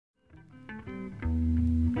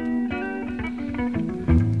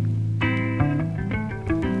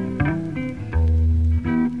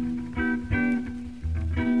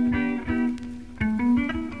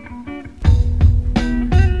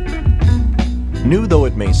New though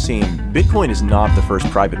it may seem, Bitcoin is not the first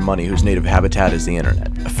private money whose native habitat is the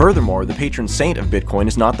internet. Furthermore, the patron saint of Bitcoin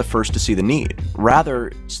is not the first to see the need. Rather,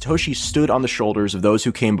 Satoshi stood on the shoulders of those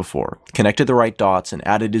who came before, connected the right dots, and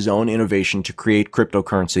added his own innovation to create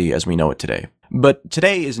cryptocurrency as we know it today. But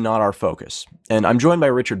today is not our focus, and I'm joined by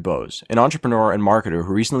Richard Boase, an entrepreneur and marketer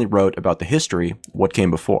who recently wrote about the history, what came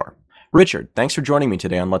before. Richard, thanks for joining me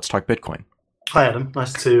today on Let's Talk Bitcoin. Hi, Adam.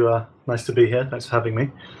 Nice to be here. Thanks for having me.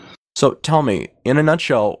 So tell me, in a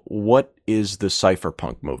nutshell, what is the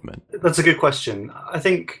Cypherpunk movement? That's a good question. I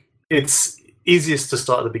think it's easiest to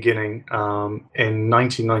start at the beginning. In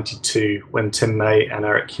 1992, when Tim May and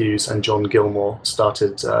Eric Hughes and John Gilmore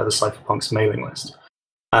started the Cypherpunks mailing list,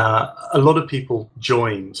 a lot of people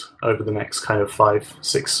joined over the next kind of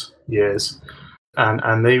 5-6 years,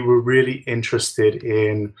 and they were really interested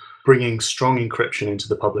in bringing strong encryption into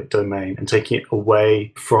the public domain and taking it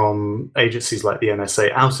away from agencies like the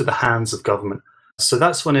NSA out of the hands of government. So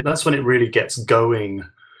that's when it really gets going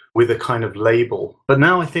with a kind of label. But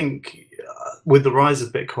now I think with the rise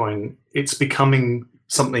of Bitcoin, it's becoming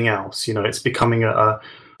something else. You know, it's becoming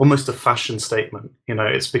almost a fashion statement. You know,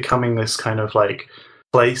 it's becoming this kind of like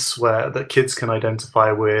place where that kids can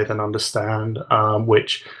identify with and understand,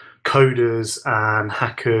 which coders and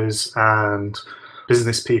hackers and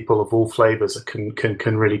business people of all flavors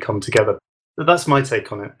can really come together. That's my take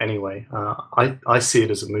on it anyway. I see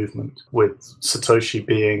it as a movement, with Satoshi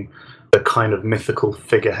being the kind of mythical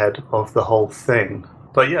figurehead of the whole thing.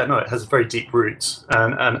 But yeah, no, it has very deep roots,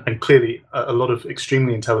 and clearly a lot of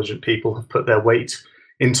extremely intelligent people have put their weight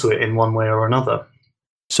into it in one way or another.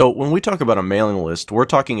 So when we talk about a mailing list, we're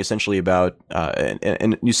talking essentially about,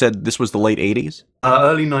 and you said this was the late 80s?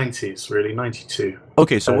 Early 90s, really, 92.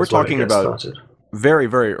 Okay, so we're talking about started. Very,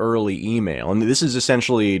 very early email. And this is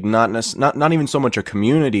essentially not even so much a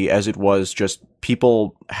community as it was just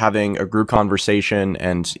people having a group conversation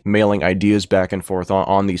and mailing ideas back and forth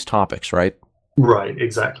on these topics, right? Right,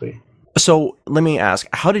 exactly. So let me ask,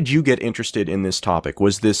 how did you get interested in this topic?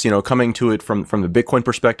 Was this, coming to it from the Bitcoin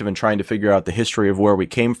perspective and trying to figure out the history of where we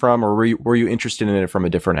came from, or were you interested in it from a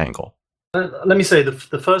different angle? Let me say the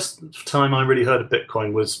first time I really heard of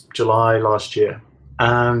Bitcoin was July last year.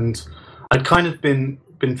 And I'd kind of been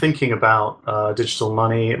thinking about digital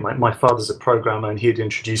money. My father's a programmer, and he had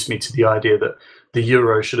introduced me to the idea that the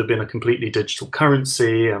euro should have been a completely digital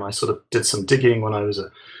currency. And I sort of did some digging when I was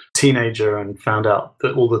a teenager and found out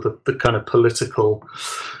that all the kind of political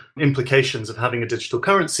implications of having a digital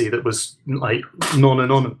currency that was like not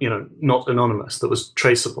anonymous, that was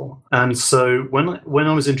traceable. And so when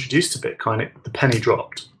I was introduced to Bitcoin, the penny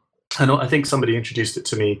dropped. And I think somebody introduced it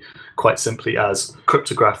to me quite simply as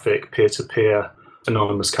cryptographic, peer-to-peer,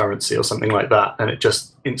 anonymous currency or something like that. And it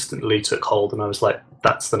just instantly took hold. And I was like,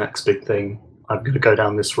 that's the next big thing. I'm going to go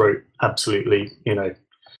down this road absolutely,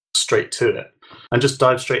 straight to it. And just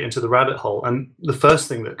dive straight into the rabbit hole. And the first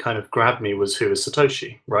thing that kind of grabbed me was, who is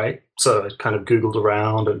Satoshi, right? So I kind of Googled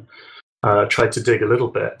around and tried to dig a little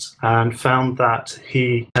bit and found that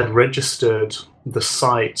he had registered the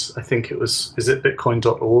site, I think it was, is it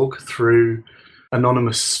bitcoin.org, through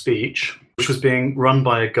anonymous speech, which was being run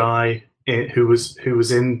by a guy who was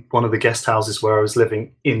in one of the guest houses where I was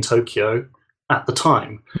living in Tokyo at the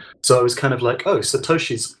time. So I was kind of like, oh,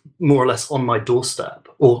 Satoshi's more or less on my doorstep.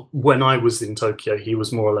 Or when I was in Tokyo, he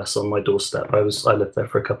was more or less on my doorstep. I lived there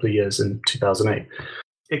for a couple of years in 2008.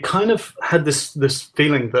 It kind of had this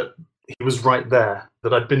feeling that he was right there,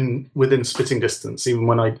 that I'd been within spitting distance, even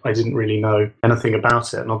when I didn't really know anything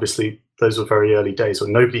about it. And obviously, those were very early days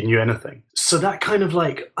when nobody knew anything. So that kind of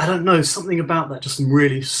like, I don't know, something about that just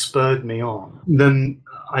really spurred me on. Then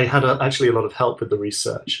I had actually a lot of help with the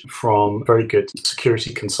research from a very good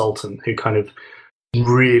security consultant who kind of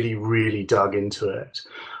really, really dug into it.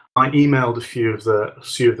 I emailed a few of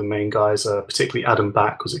the main guys, particularly Adam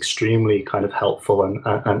Back was extremely kind of helpful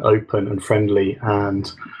and open and friendly,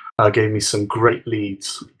 and gave me some great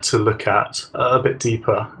leads to look at a bit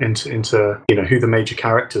deeper into who the major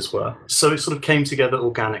characters were. So it sort of came together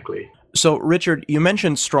organically. So, Richard, you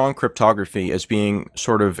mentioned strong cryptography as being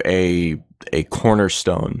sort of a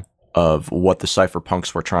cornerstone of what the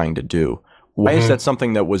cypherpunks were trying to do. Why is that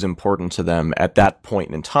something that was important to them at that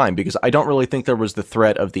point in time? Because I don't really think there was the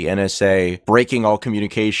threat of the NSA breaking all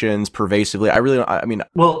communications pervasively. I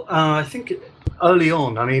think early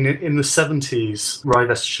on, in the 70s,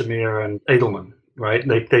 Rivest, Shamir, and Edelman, right?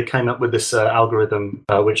 They came up with this algorithm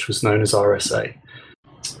which was known as RSA.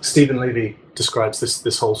 Stephen Levy describes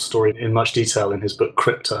this whole story in much detail in his book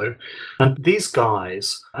Crypto. And these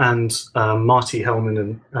guys, and Marty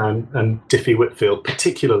Hellman and Diffie Whitfield,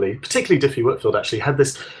 particularly Diffie Whitfield, actually had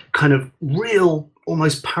this kind of real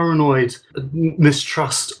almost paranoid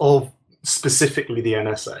mistrust of specifically the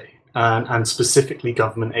NSA and specifically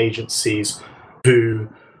government agencies who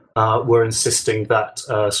were insisting that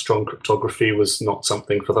strong cryptography was not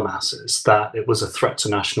something for the masses, that it was a threat to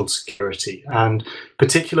national security. And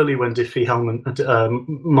particularly when Marty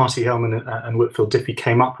Hellman and Whitfield Diffie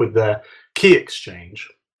came up with their key exchange,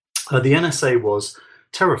 the NSA was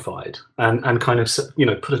terrified and kind of,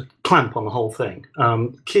 put a clamp on the whole thing.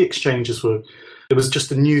 Key exchanges it was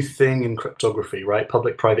just a new thing in cryptography, right?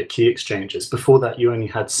 Public-private key exchanges. Before that, you only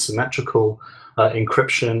had symmetrical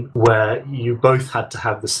encryption, where you both had to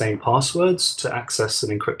have the same passwords to access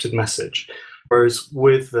an encrypted message. Whereas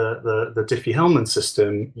with the Diffie-Hellman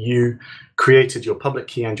system, you created your public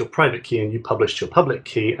key and your private key, and you published your public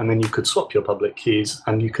key, and then you could swap your public keys,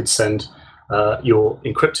 and you could send your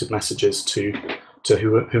encrypted messages to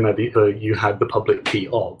whomever you had the public key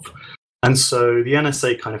of. And so the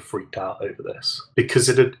NSA kind of freaked out over this because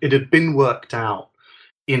it had been worked out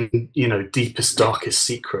in deepest, darkest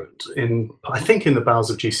secret I think in the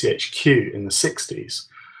bowels of GCHQ in the 60s.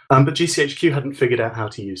 But GCHQ hadn't figured out how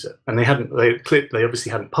to use it, and they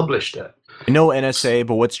obviously hadn't published it. I know NSA,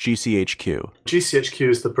 but what's GCHQ? GCHQ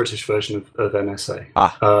is the British version of NSA.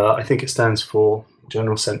 Ah. I think it stands for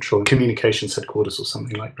General Central Communications Headquarters or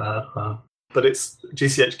something like that. But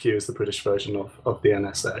GCHQ is the British version of the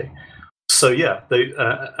NSA. So yeah,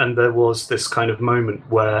 and there was this kind of moment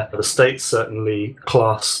where the state certainly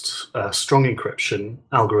classed strong encryption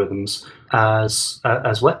algorithms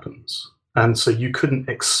as weapons, and so you couldn't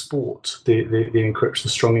export the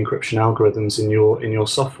strong encryption algorithms in your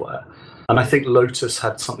software. And I think Lotus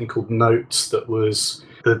had something called Notes that was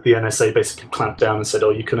the NSA basically clamped down and said,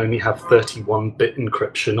 you can only have 31-bit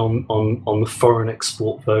encryption on the foreign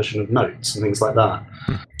export version of Notes and things like that.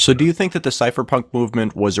 So do you think that the cypherpunk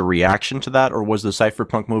movement was a reaction to that, or was the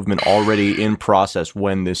cypherpunk movement already in process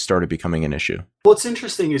when this started becoming an issue? What's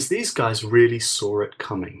interesting is these guys really saw it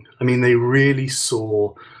coming. I mean, they really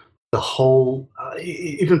saw the whole,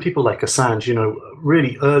 even people like Assange,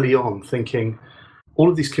 really early on thinking all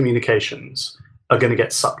of these communications are going to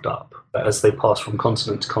get sucked up as they pass from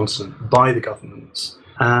continent to continent by the governments,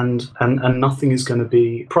 and nothing is going to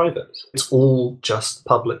be private. It's all just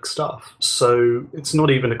public stuff. So it's not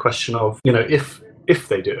even a question of if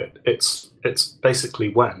they do it. It's basically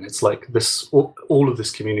when. It's like this. All of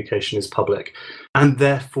this communication is public, and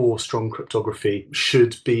therefore strong cryptography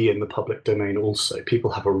should be in the public domain also.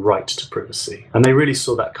 People have a right to privacy, and they really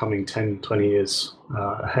saw that coming 10, 20 years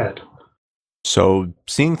ahead. So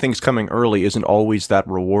seeing things coming early isn't always that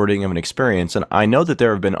rewarding of an experience. And I know that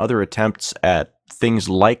there have been other attempts at things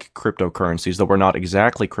like cryptocurrencies that were not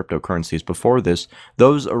exactly cryptocurrencies before this.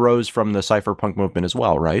 Those arose from the cypherpunk movement as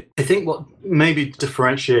well, right? I think what maybe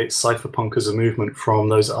differentiates cypherpunk as a movement from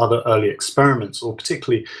those other early experiments, or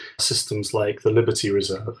particularly systems like the Liberty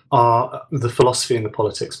Reserve, are the philosophy and the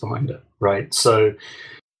politics behind it, right? So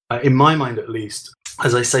in my mind, at least,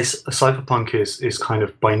 as I say, cypherpunk is kind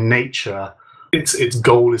of by nature, its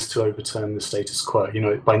goal is to overturn the status quo.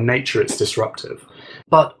 By nature, it's disruptive.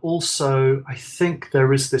 But also, I think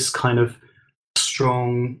there is this kind of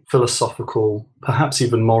strong philosophical, perhaps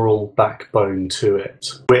even moral backbone to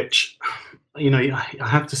it, which, I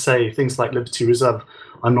have to say, things like Liberty Reserve,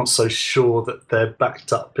 I'm not so sure that they're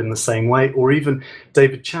backed up in the same way. Or even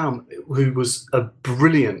David Chaum, who was a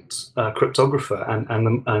brilliant cryptographer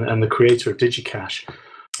and the creator of DigiCash,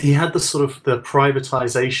 he had the sort of the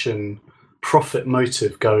privatization profit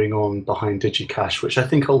motive going on behind DigiCash, which I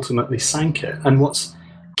think ultimately sank it. And what's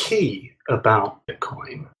key about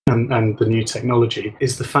Bitcoin and the new technology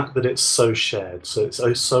is the fact that it's so shared, so it's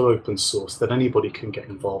so open source that anybody can get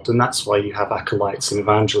involved. And that's why you have acolytes and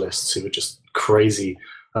evangelists who are just crazy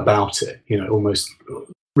about it, almost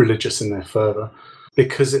religious in their fervor,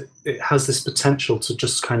 because it has this potential to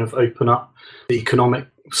just kind of open up the economic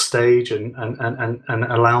stage and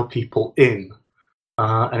allow people in.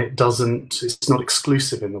 And it's not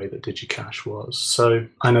exclusive in the way that DigiCash was. So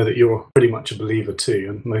I know that you're pretty much a believer too,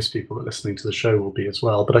 and most people that are listening to the show will be as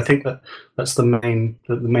well. But I think that's the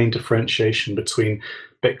main differentiation between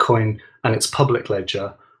Bitcoin and its public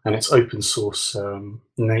ledger and its open source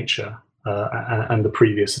nature and the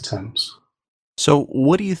previous attempts. So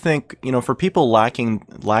what do you think, for people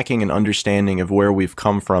lacking an understanding of where we've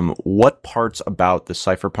come from, what parts about the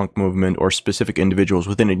cypherpunk movement or specific individuals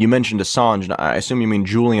within it? You mentioned Assange, and I assume you mean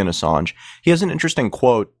Julian Assange. He has an interesting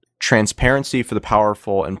quote, "Transparency for the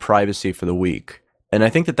powerful and privacy for the weak." And I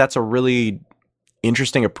think that that's a really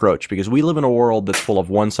interesting approach because we live in a world that's full of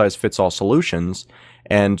one-size-fits-all solutions.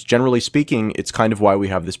 And generally speaking, it's kind of why we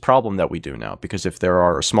have this problem that we do now. Because if there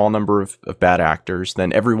are a small number of bad actors,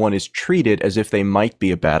 then everyone is treated as if they might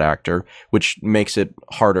be a bad actor, which makes it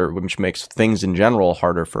harder, which makes things in general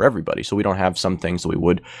harder for everybody. So we don't have some things that we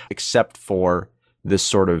would, except for this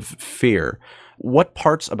sort of fear. What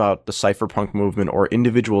parts about the cypherpunk movement or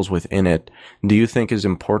individuals within it do you think is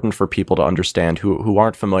important for people to understand who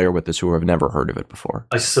aren't familiar with this, who have never heard of it before?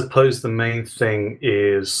 I suppose the main thing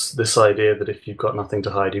is this idea that if you've got nothing to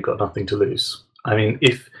hide, you've got nothing to lose. I mean,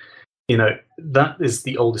 that is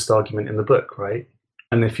the oldest argument in the book, right?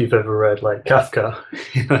 And if you've ever read like Kafka,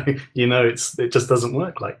 it just doesn't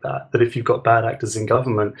work like that. That if you've got bad actors in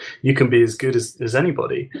government, you can be as good as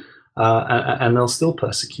anybody. And they'll still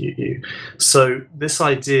persecute you. So this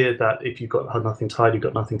idea that if you've got nothing to hide, you've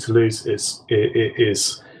got nothing to lose is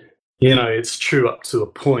it's true up to a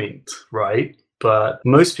point, right? But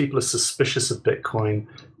most people are suspicious of Bitcoin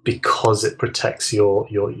because it protects your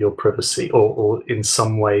privacy, or in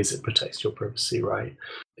some ways it protects your privacy, right?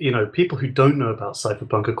 People who don't know about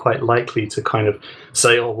cypherpunk are quite likely to kind of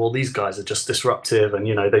say, oh, well, these guys are just disruptive, and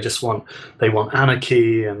they want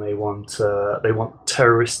anarchy, and they want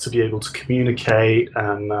terrorists to be able to communicate,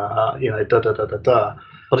 and da da da da da.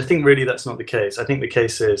 But I think really that's not the case. I think the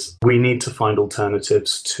case is we need to find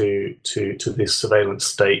alternatives to this surveillance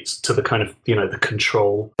state, to the kind of the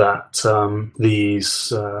control that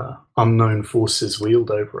these unknown forces wield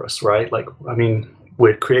over us, right? Like, I mean,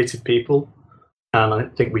 we're creative people, and I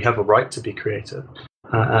think we have a right to be creative.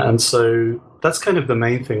 And so that's kind of the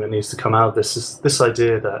main thing that needs to come out of this, is this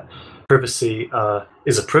idea that privacy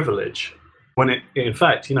is a privilege, when in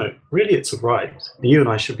fact, really it's a right. You and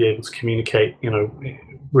I should be able to communicate,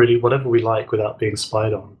 really whatever we like without being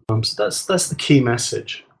spied on. So that's the key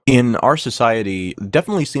message. In our society, it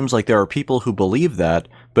definitely seems like there are people who believe that,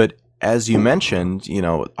 but as you mentioned,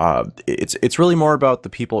 it's really more about the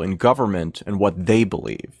people in government and what they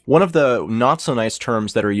believe. One of the not so nice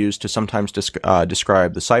terms that are used to sometimes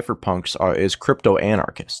describe the cypherpunks is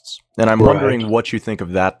crypto-anarchists. And I'm wondering what you think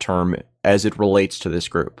of that term as it relates to this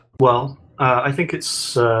group. Well, I think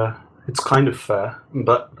it's kind of fair,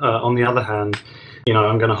 but on the other hand,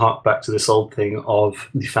 I'm going to hark back to this old thing of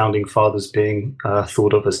the founding fathers being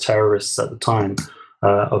thought of as terrorists at the time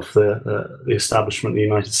of the establishment of the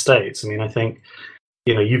United States. I mean, I think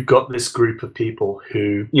you've got this group of people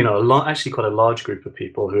who, actually quite a large group of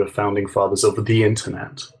people who are founding fathers of the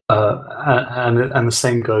internet, and the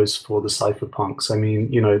same goes for the cypherpunks. I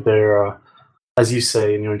mean, there are, as you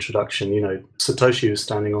say in your introduction, Satoshi was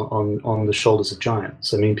standing on the shoulders of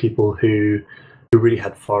giants. I mean, people who really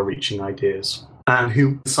had far-reaching ideas, and who,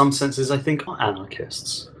 in some senses, I think, are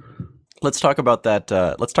anarchists. Let's talk about that.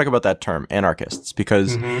 Let's talk about that term, anarchists,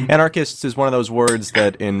 because anarchists is one of those words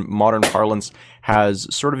that, in modern parlance, has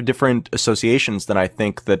sort of different associations than I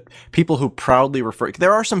think that people who proudly refer.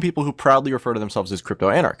 There are some people who proudly refer to themselves as crypto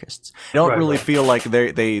anarchists. I don't really feel like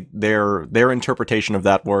their interpretation of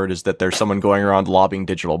that word is that there's someone going around lobbing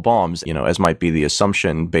digital bombs, as might be the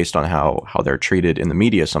assumption based on how they're treated in the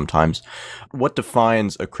media sometimes. What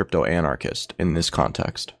defines a crypto anarchist in this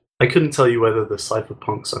context? I couldn't tell you whether the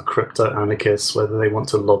cypherpunks are crypto-anarchists, whether they want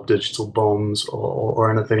to lob digital bombs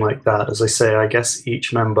or anything like that. As I say, I guess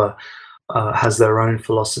each member has their own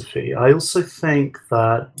philosophy. I also think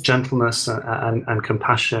that gentleness and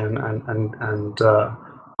compassion and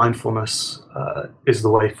mindfulness is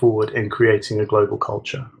the way forward in creating a global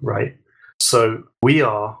culture, right? So we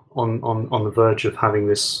are on the verge of having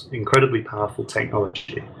this incredibly powerful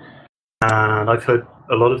technology. And I've heard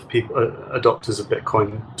a lot of people, adopters of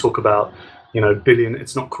Bitcoin, talk about,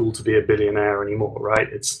 it's not cool to be a billionaire anymore, right?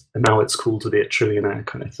 Now it's cool to be a trillionaire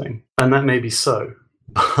kind of thing. And that may be so.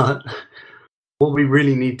 But what we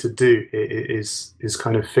really need to do is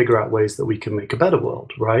kind of figure out ways that we can make a better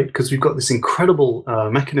world, right? Because we've got this incredible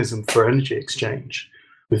mechanism for energy exchange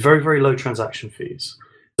with very, very low transaction fees.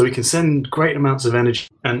 So we can send great amounts of energy.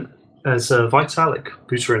 And as Vitalik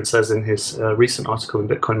Buterin says in his recent article in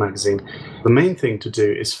Bitcoin Magazine, the main thing to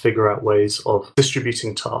do is figure out ways of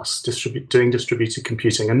distributing tasks, doing distributed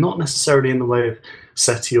computing, and not necessarily in the way of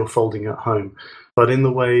SETI or folding at home, but in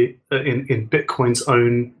the way, in Bitcoin's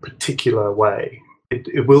own particular way.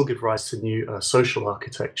 It will give rise to new social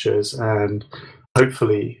architectures and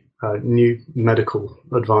hopefully new medical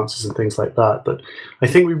advances and things like that. But I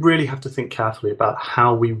think we really have to think carefully about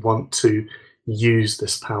how we want to use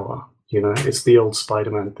this power. It's the old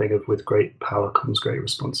Spider-Man thing of with great power comes great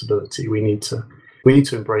responsibility. We need to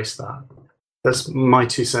embrace that. That's my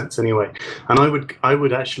 2 cents anyway. And I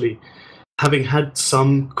would actually, having had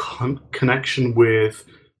some connection with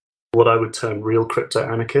what I would term real crypto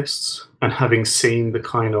anarchists, and having seen the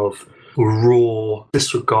kind of raw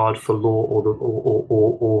disregard for law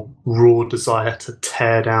or raw desire to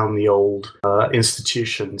tear down the old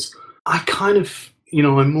institutions, I kind of,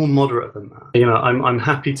 I'm more moderate than that. I'm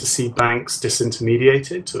happy to see banks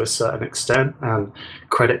disintermediated to a certain extent, and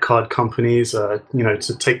credit card companies,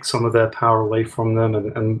 to take some of their power away from them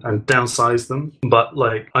and downsize them. But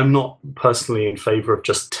I'm not personally in favor of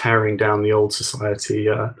just tearing down the old society,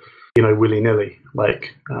 willy-nilly,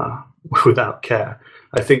 without care.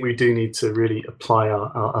 I think we do need to really apply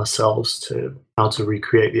ourselves to how to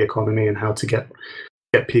recreate the economy and how to get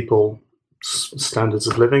people standards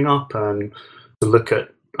of living up, and to look at,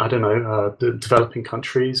 the developing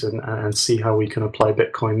countries and see how we can apply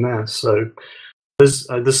Bitcoin there. So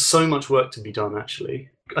there's so much work to be done, actually.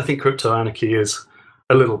 I think crypto anarchy is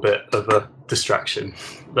a little bit of a distraction.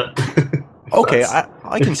 But okay,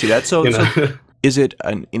 I can see that. So is it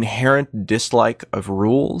an inherent dislike of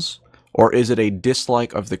rules, or is it a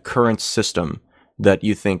dislike of the current system that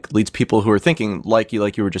you think leads people who are thinking like you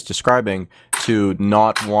were just describing to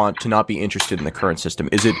not be interested in the current system?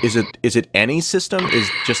 Is it any system? Is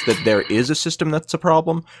just that there is a system that's a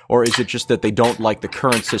problem, or is it just that they don't like the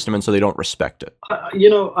current system and so they don't respect it?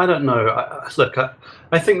 I don't know.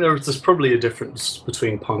 I think there's probably a difference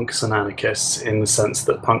between punks and anarchists, in the sense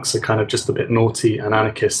that punks are kind of just a bit naughty and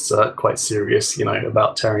anarchists are quite serious,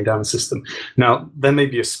 about tearing down the system. Now, there may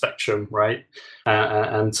be a spectrum, right?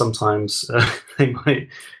 And sometimes they might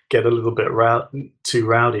get a little bit too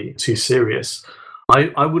rowdy, too serious.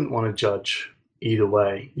 I wouldn't want to judge either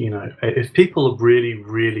way. If people are really,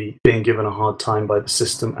 really being given a hard time by the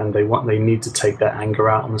system, and they need to take their anger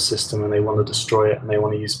out on the system, and they want to destroy it, and they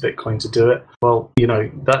want to use Bitcoin to do it, well,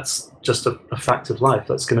 that's just a fact of life.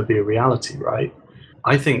 That's going to be a reality, right?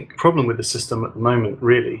 I think the problem with the system at the moment,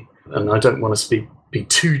 really, and I don't want to be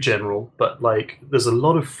too general, but there's a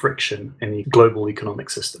lot of friction in the global economic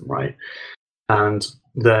system, right? And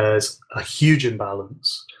there's a huge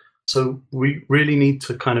imbalance. So we really need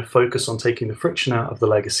to kind of focus on taking the friction out of the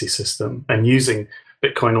legacy system and using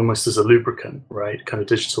Bitcoin almost as a lubricant, right? Kind of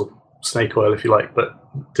digital snake oil, if you like, but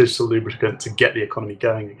digital lubricant to get the economy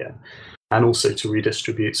going again, and also to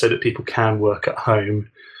redistribute so that people can work at home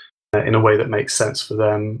in a way that makes sense for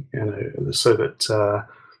them, so that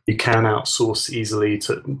you can outsource easily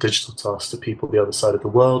to digital tasks to people the other side of the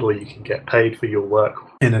world, or you can get paid for your work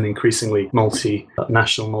in an increasingly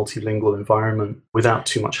multinational, multilingual environment without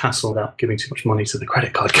too much hassle, without giving too much money to the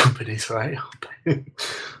credit card companies, right?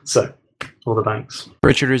 So, all the banks.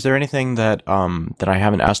 Richard, is there anything that I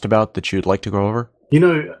haven't asked about that you'd like to go over?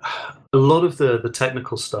 A lot of the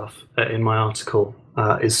technical stuff in my article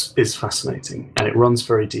is fascinating, and it runs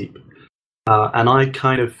very deep. And I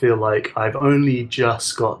kind of feel like I've only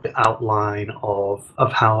just got the outline of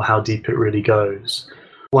how deep it really goes.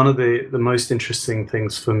 One of the most interesting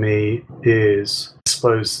things for me is, I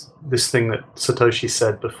suppose, this thing that Satoshi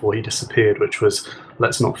said before he disappeared, which was,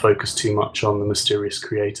 let's not focus too much on the mysterious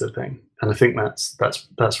creator thing. And I think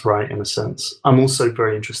that's right in a sense. I'm also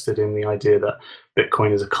very interested in the idea that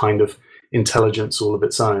Bitcoin is a kind of intelligence all of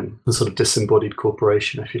its own, a sort of disembodied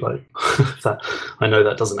corporation, if you like. I know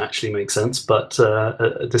that doesn't actually make sense, but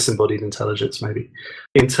a disembodied intelligence, maybe.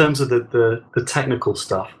 In terms of the technical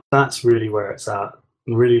stuff, that's really where it's at,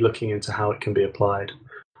 really looking into how it can be applied.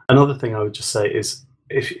 Another thing I would just say is,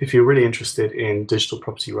 if you're really interested in digital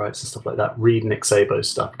property rights and stuff like that, read Nick Szabo's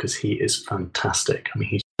stuff, because he is fantastic. I mean,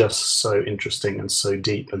 he's just so interesting and so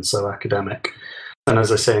deep and so academic. And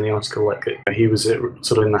as I say in the article, he was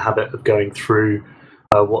sort of in the habit of going through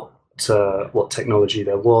what technology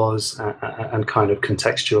there was and kind of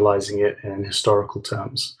contextualizing it in historical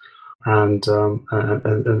terms. And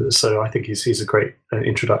so I think he's a great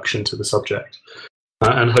introduction to the subject.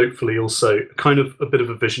 And hopefully also kind of a bit of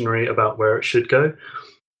a visionary about where it should go,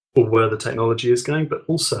 or where the technology is going. But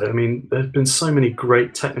also, I mean, there have been so many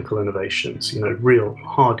great technical innovations, real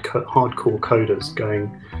hardcore coders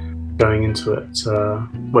going into it.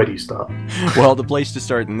 Where do you start? Well, the place to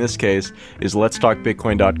start in this case is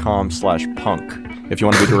letstalkbitcoin.com/punk, if you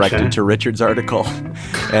want to be directed to Richard's article.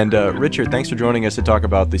 And Richard, thanks for joining us to talk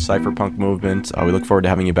about the Cypherpunk movement. We look forward to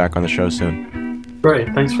having you back on the show soon.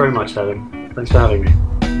 Great. Thanks very much, Adam. Thanks for having me.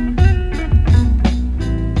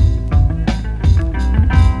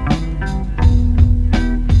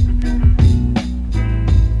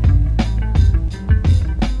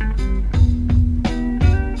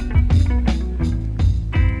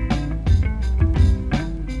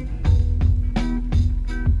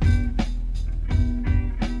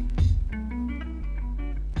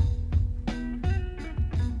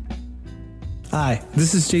 Hi, Hi,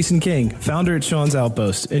 this is Jason King, founder at Sean's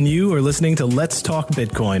Outpost, and you are listening to Let's Talk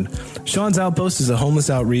Bitcoin. Sean's Outpost is a homeless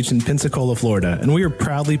outreach in Pensacola, Florida, and we are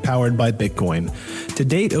proudly powered by Bitcoin. To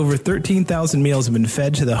date, over 13,000 meals have been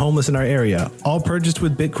fed to the homeless in our area, all purchased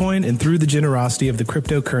with Bitcoin and through the generosity of the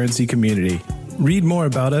cryptocurrency community. Read more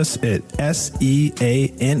about us at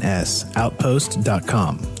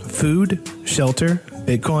seansoutpost.com. Food, shelter,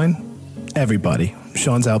 Bitcoin, everybody.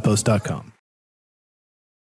 Sean'sOutpost.com.